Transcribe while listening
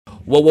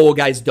Whoa,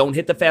 guys, don't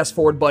hit the fast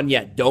forward button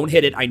yet. Don't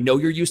hit it. I know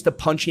you're used to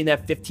punching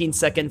that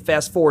 15-second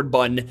fast forward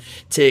button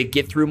to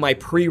get through my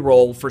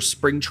pre-roll for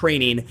spring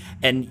training.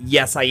 And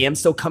yes, I am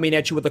still coming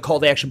at you with a call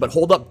to action, but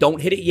hold up.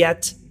 Don't hit it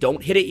yet.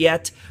 Don't hit it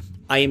yet.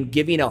 I am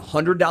giving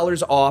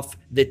 $100 off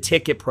the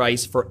ticket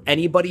price for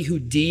anybody who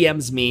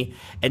DMs me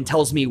and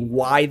tells me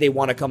why they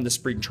want to come to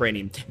spring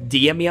training.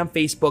 DM me on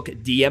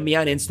Facebook, DM me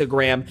on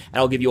Instagram, and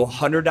I'll give you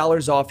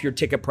 $100 off your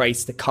ticket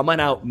price to come on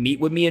out, meet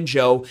with me and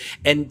Joe,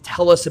 and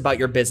tell us about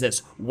your business,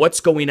 what's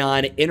going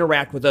on,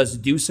 interact with us,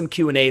 do some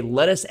Q&A,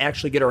 let us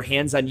actually get our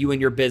hands on you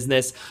and your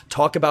business,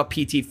 talk about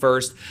PT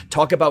First,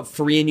 talk about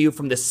freeing you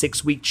from the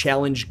 6-week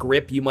challenge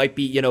grip you might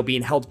be,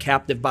 being held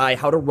captive by,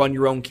 how to run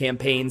your own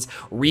campaigns,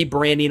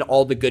 rebranding,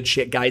 all the good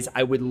shit, guys.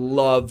 I would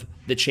love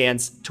the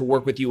chance to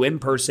work with you in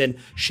person,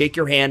 shake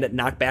your hand,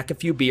 knock back a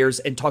few beers,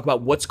 and talk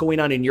about what's going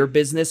on in your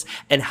business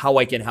and how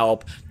I can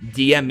help.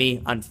 DM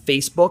me on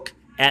Facebook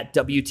at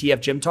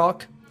WTF Gym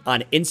Talk,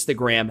 on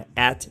Instagram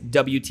at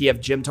WTF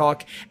Gym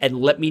Talk,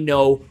 and let me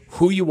know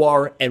who you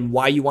are and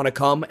why you want to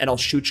come, and I'll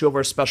shoot you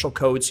over a special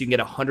code so you can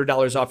get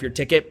 $100 off your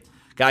ticket.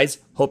 Guys,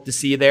 hope to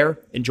see you there.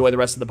 Enjoy the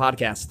rest of the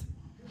podcast.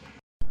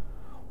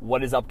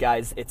 What is up,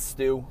 guys? It's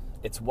Stu.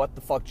 It's What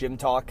the Fuck Gym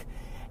Talk.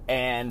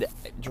 And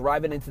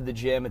driving into the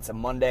gym, it's a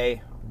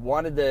Monday,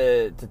 wanted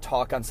to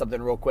talk on something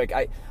real quick.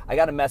 I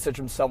got a message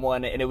from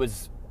someone, and it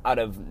was out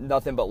of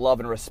nothing but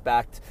love and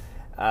respect.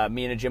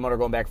 Me and a gym owner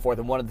going back and forth,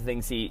 and one of the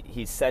things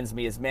he sends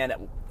me is, man,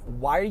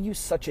 why are you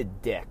such a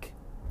dick?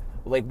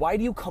 Like, why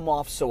do you come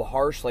off so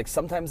harsh? Like,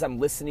 sometimes I'm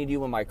listening to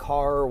you in my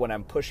car when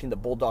I'm pushing the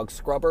Bulldog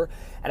scrubber,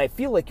 and I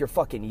feel like you're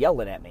fucking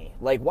yelling at me.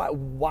 Like,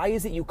 why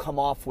is it you come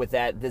off with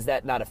that? Does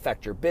that not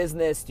affect your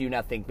business? Do you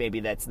not think maybe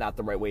that's not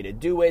the right way to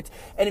do it?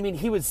 And I mean,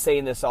 he was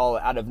saying this all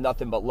out of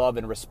nothing but love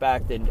and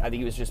respect, and I think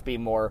he was just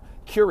being more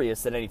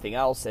curious than anything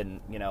else,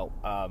 and,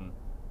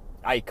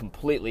 I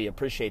completely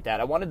appreciate that.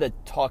 I wanted to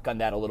talk on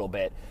that a little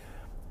bit.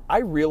 I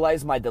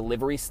realize my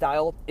delivery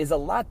style is a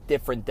lot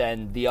different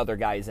than the other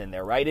guys in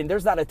there, right? And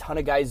there's not a ton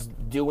of guys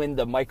doing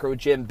the micro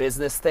gym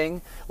business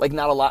thing. Like,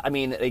 not a lot. I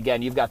mean,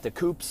 again, you've got the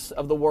Coops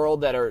of the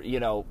world that are,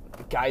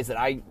 guys that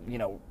I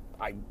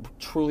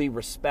truly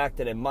respect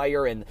and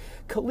admire, and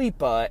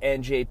Khalipa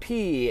and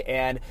JP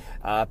and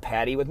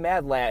Patty with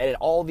Mad Lad and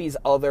all these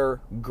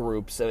other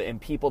groups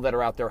and people that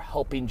are out there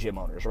helping gym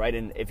owners, right?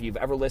 And if you've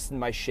ever listened to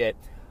my shit,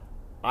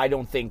 I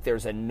don't think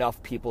there's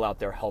enough people out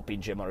there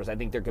helping gym owners. I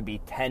think there could be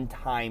 10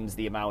 times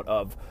the amount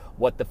of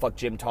What the Fuck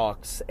Gym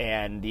Talks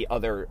and the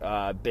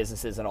other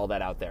businesses and all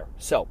that out there.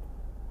 So,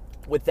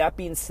 with that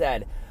being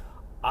said,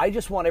 I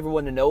just want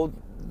everyone to know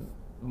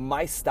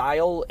my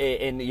style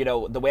and,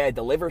 the way I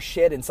deliver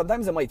shit. And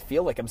sometimes I might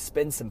feel like I'm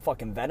spitting some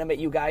fucking venom at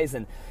you guys.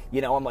 And,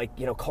 I'm like,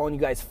 calling you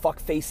guys fuck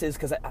faces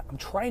because I'm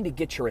trying to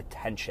get your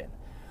attention.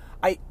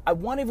 I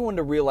want everyone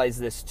to realize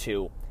this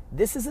too.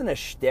 This isn't a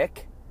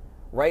shtick,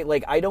 right?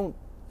 Like,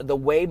 the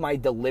way my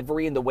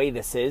delivery and the way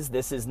this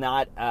is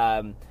not,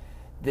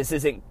 this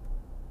isn't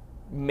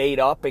made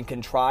up and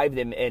contrived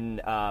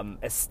and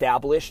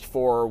established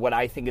for what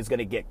I think is going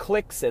to get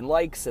clicks and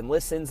likes and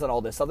listens and all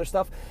this other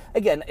stuff.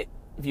 Again,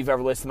 if you've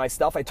ever listened to my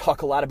stuff, I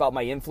talk a lot about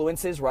my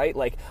influences, right?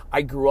 Like,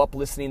 I grew up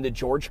listening to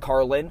George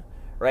Carlin,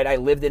 right? I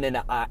lived in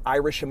an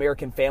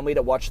Irish-American family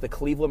that watched the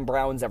Cleveland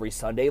Browns every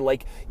Sunday.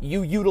 Like,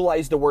 you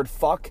utilize the word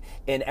fuck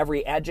in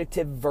every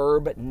adjective,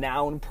 verb,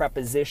 noun,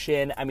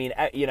 preposition. I mean,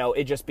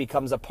 it just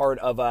becomes a part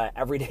of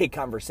everyday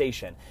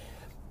conversation.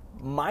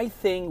 My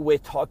thing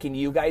with talking to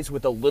you guys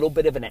with a little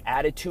bit of an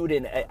attitude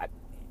and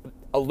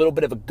a little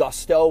bit of a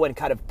gusto and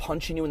kind of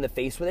punching you in the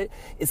face with it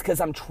is because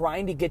I'm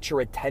trying to get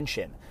your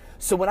attention.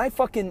 So when I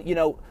fucking,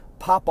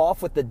 pop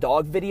off with the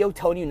dog video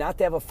telling you not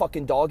to have a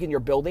fucking dog in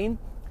your building,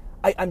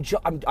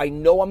 I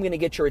know I'm going to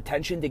get your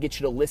attention to get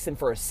you to listen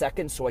for a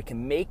second so I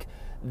can make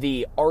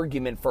the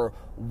argument for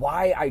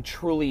why I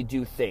truly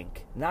do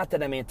think, not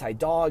that I'm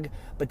anti-dog,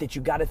 but that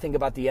you got to think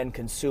about the end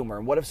consumer.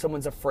 And what if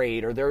someone's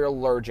afraid or they're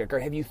allergic, or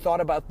have you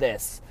thought about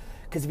this?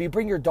 Because if you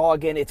bring your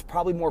dog in, it's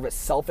probably more of a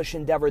selfish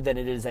endeavor than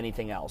it is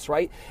anything else,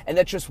 right? And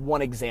that's just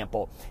one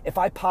example. If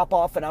I pop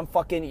off and I'm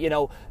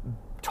fucking,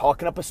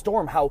 talking up a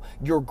storm, how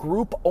your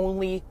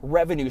group-only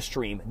revenue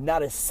stream,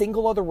 not a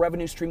single other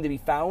revenue stream to be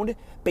found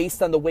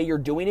based on the way you're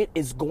doing it,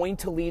 is going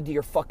to lead to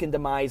your fucking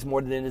demise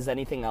more than it is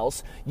anything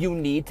else. You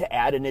need to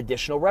add an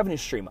additional revenue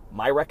stream.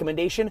 My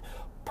recommendation,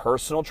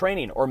 personal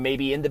training or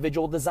maybe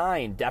individual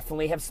design.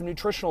 Definitely have some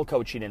nutritional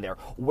coaching in there.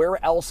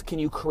 Where else can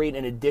you create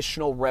an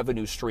additional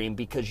revenue stream?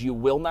 Because you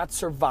will not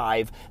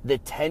survive the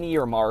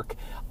 10-year mark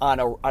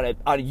on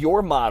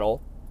your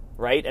model,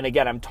 right? And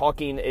again, I'm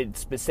talking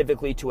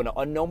specifically to an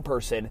unknown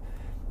person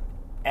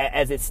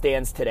as it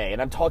stands today.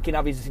 And I'm talking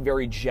obviously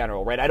very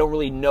general, right? I don't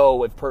really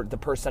know if the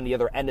person on the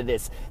other end of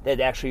this that it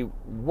actually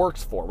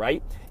works for,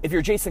 right? If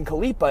you're Jason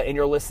Khalipa and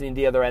you're listening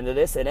to the other end of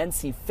this and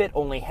NC Fit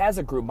only has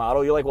a group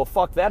model, you're like, well,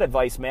 fuck that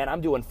advice, man.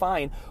 I'm doing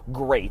fine.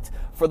 Great.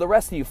 For the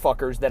rest of you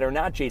fuckers that are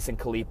not Jason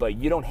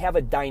Khalipa, you don't have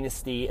a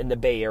dynasty in the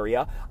Bay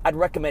Area, I'd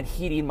recommend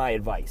heeding my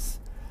advice.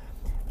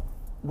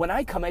 when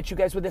I come at you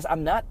guys with this,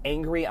 I'm not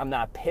angry, I'm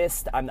not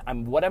pissed.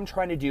 What I'm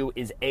trying to do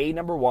is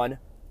number one,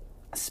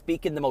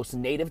 speak in the most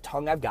native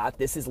tongue I've got.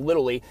 This is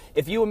literally,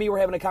 if you and me were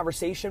having a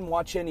conversation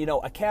watching,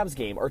 a Cavs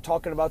game or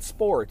talking about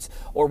sports,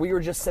 or we were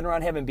just sitting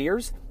around having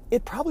beers,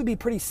 it'd probably be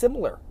pretty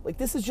similar. Like,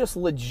 this is just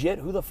legit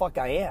who the fuck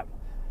I am.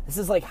 This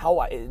is like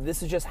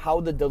this is just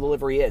how the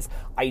delivery is.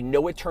 I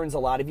know it turns a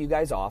lot of you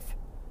guys off.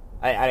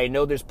 I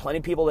know there's plenty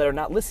of people that are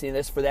not listening to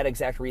this for that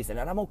exact reason,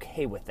 and I'm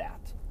okay with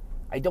that.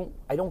 I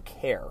don't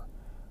care,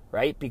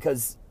 right?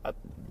 Because,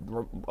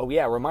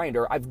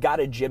 reminder, I've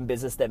got a gym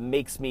business that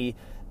makes me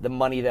the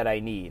money that I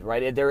need,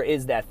 right? There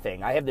is that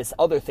thing. I have this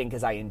other thing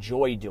because I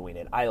enjoy doing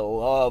it. I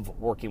love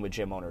working with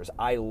gym owners.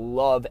 I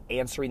love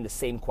answering the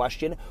same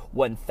question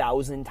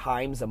 1,000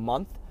 times a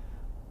month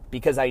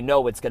because I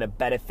know it's going to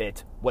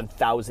benefit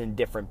 1,000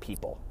 different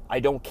people. I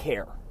don't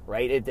care,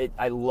 right?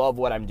 I love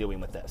what I'm doing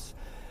with this.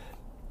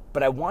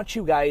 But I want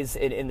you guys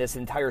in this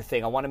entire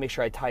thing, I want to make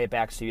sure I tie it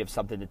back so you have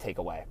something to take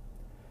away.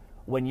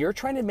 When you're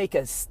trying to make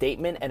a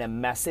statement and a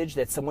message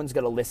that someone's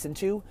going to listen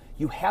to,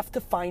 you have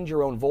to find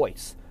your own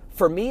voice.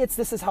 For me,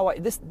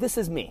 this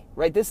is me,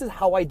 right? This is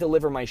how I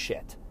deliver my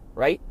shit,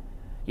 right?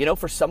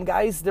 For some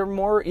guys, they're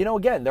more,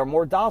 they're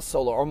more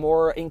docile or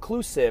more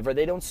inclusive, or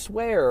they don't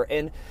swear,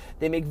 and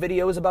they make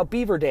videos about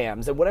beaver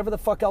dams and whatever the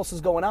fuck else is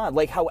going on.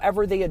 Like,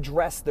 however they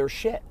address their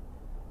shit.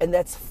 And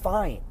that's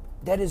fine.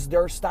 That is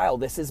their style.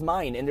 This is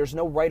mine, and there's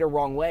no right or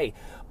wrong way.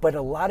 But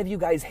a lot of you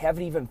guys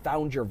haven't even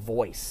found your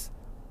voice.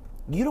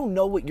 You don't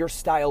know what your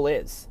style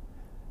is.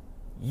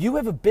 You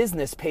have a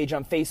business page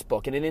on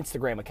Facebook and an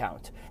Instagram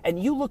account,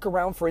 and you look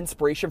around for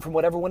inspiration from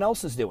what everyone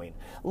else is doing.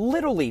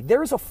 Literally,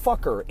 there's a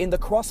fucker in the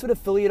CrossFit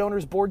Affiliate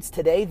Owners boards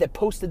today that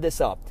posted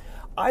this up.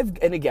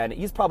 And again,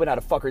 he's probably not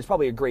a fucker. He's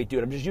probably a great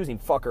dude. I'm just using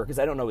fucker because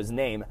I don't know his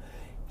name.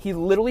 He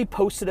literally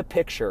posted a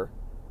picture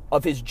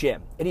of his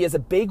gym, and he has a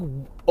big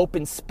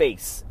open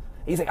space.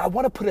 He's like, I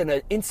want to put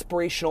an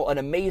inspirational, an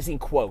amazing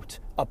quote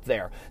up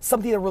there.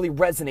 Something that really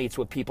resonates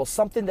with people.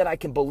 Something that I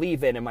can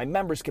believe in and my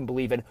members can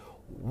believe in.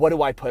 What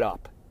do I put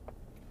up?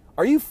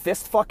 Are you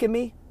fist fucking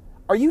me?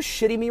 Are you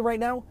shitting me right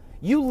now?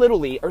 You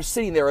literally are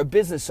sitting there, a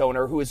business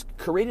owner who has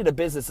created a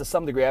business to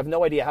some degree. I have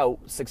no idea how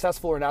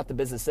successful or not the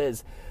business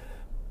is.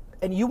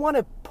 And you want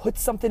to put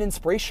something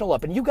inspirational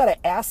up, and you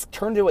got to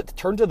turn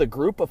to the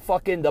group of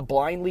fucking the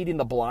blind leading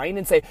the blind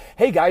and say,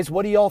 hey guys,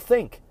 what do y'all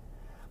think?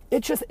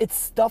 It's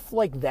stuff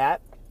like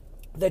that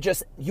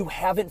just, you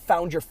haven't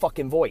found your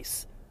fucking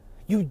voice.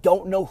 You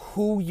don't know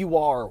who you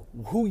are,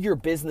 who your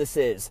business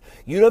is.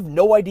 You have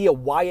no idea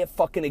why it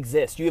fucking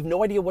exists. You have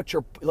no idea what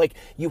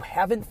you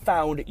haven't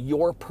found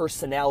your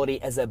personality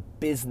as a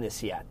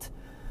business yet.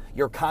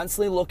 You're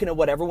constantly looking at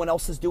what everyone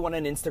else is doing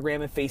on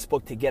Instagram and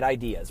Facebook to get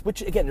ideas,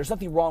 which again, there's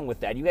nothing wrong with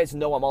that. You guys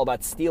know I'm all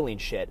about stealing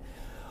shit.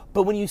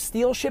 But when you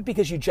steal shit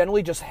because you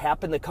generally just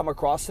happen to come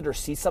across it or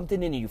see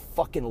something and you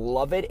fucking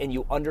love it and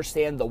you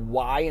understand the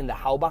why and the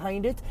how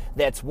behind it,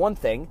 that's one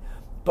thing.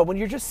 But when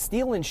you're just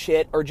stealing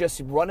shit or just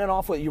running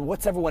off with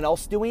what's everyone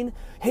else doing,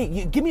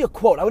 hey, give me a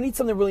quote. I would need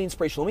something really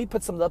inspirational. Let me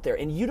put something up there.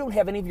 And you don't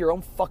have any of your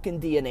own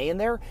fucking DNA in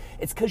there.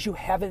 It's because you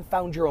haven't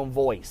found your own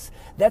voice.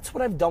 That's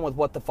what I've done with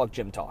What the Fuck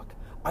Gym Talk.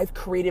 I've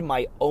created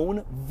my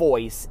own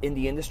voice in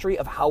the industry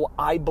of how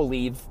I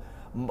believe,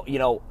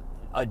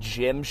 a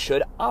gym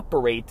should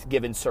operate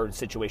given certain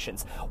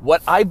situations.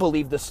 What I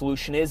believe the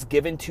solution is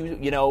given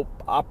to,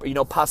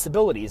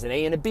 possibilities, an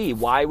A and a B,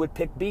 why I would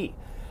pick B.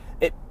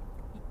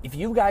 If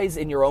you guys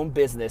in your own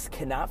business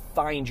cannot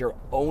find your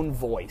own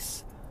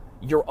voice,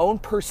 your own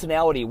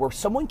personality, where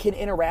someone can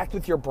interact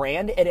with your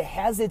brand and it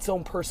has its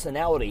own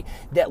personality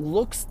that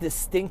looks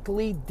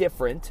distinctly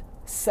different,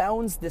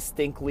 sounds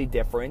distinctly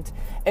different,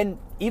 and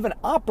even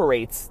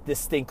operates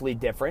distinctly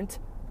different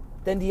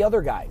than the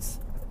other guys.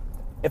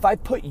 If I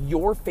put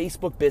your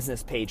Facebook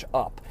business page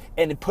up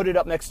and put it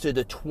up next to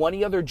the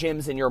 20 other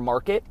gyms in your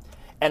market,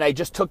 and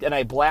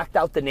I blacked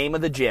out the name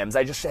of the gyms,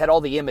 I just had all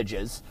the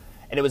images,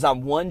 and it was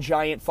on one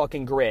giant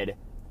fucking grid,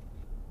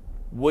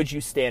 would you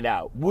stand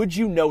out? Would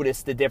you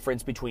notice the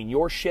difference between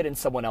your shit and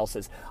someone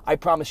else's? I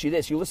promise you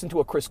this, you listen to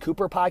a Chris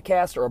Cooper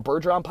podcast or a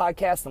Bergeron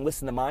podcast and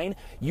listen to mine,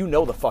 you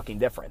know the fucking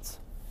difference.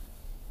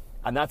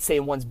 I'm not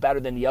saying one's better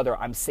than the other.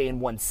 I'm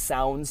saying one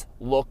sounds,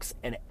 looks,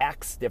 and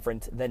acts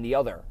different than the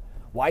other.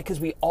 Why?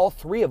 Because we all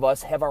three of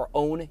us have our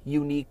own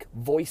unique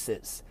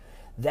voices.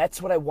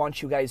 That's what I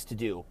want you guys to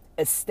do.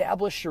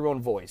 Establish your own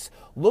voice.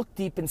 Look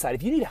deep inside.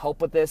 If you need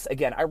help with this,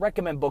 again, I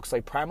recommend books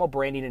like Primal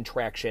Branding and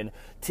Traction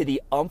to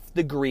the nth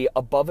degree,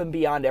 above and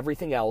beyond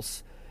everything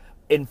else,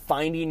 in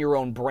finding your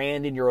own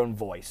brand and your own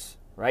voice,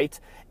 right?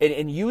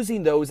 And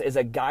using those as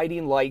a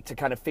guiding light to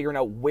kind of figuring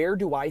out, where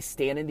do I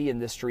stand in the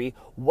industry?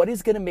 What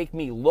is going to make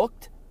me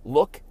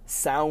look,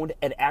 sound,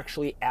 and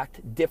actually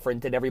act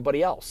different than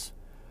everybody else?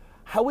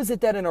 How is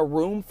it that in a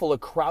room full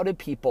of crowded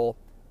people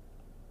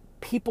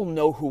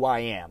know who I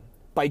am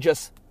by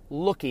just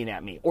looking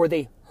at me, or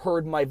they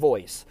heard my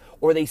voice,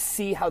 or they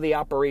see how the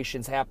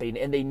operation's happening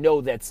and they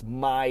know that's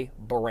my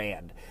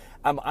brand?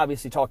 I'm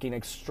obviously talking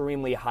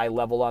extremely high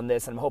level on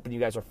this, and I'm hoping you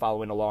guys are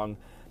following along.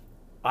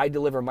 I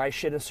deliver my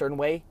shit a certain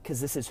way because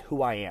this is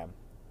who I am,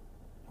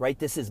 right?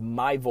 This is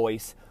my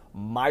voice,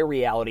 my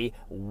reality.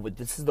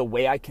 This is the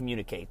way I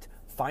communicate.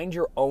 Find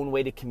your own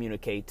way to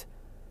communicate.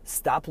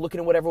 Stop looking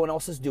at what everyone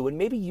else is doing.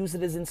 Maybe use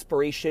it as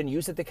inspiration.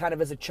 Use it to kind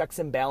of as a checks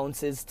and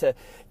balances to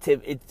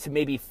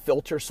maybe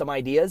filter some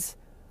ideas.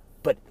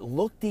 But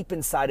look deep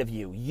inside of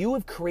you. You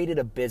have created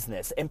a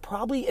business, and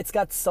probably it's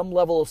got some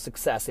level of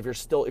success if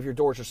your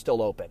doors are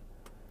still open.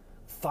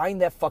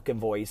 Find that fucking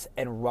voice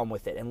and run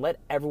with it, and let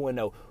everyone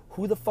know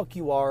who the fuck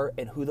you are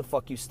and who the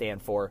fuck you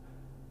stand for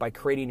by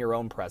creating your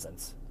own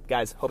presence.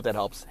 Guys, hope that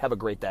helps. Have a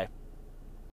great day.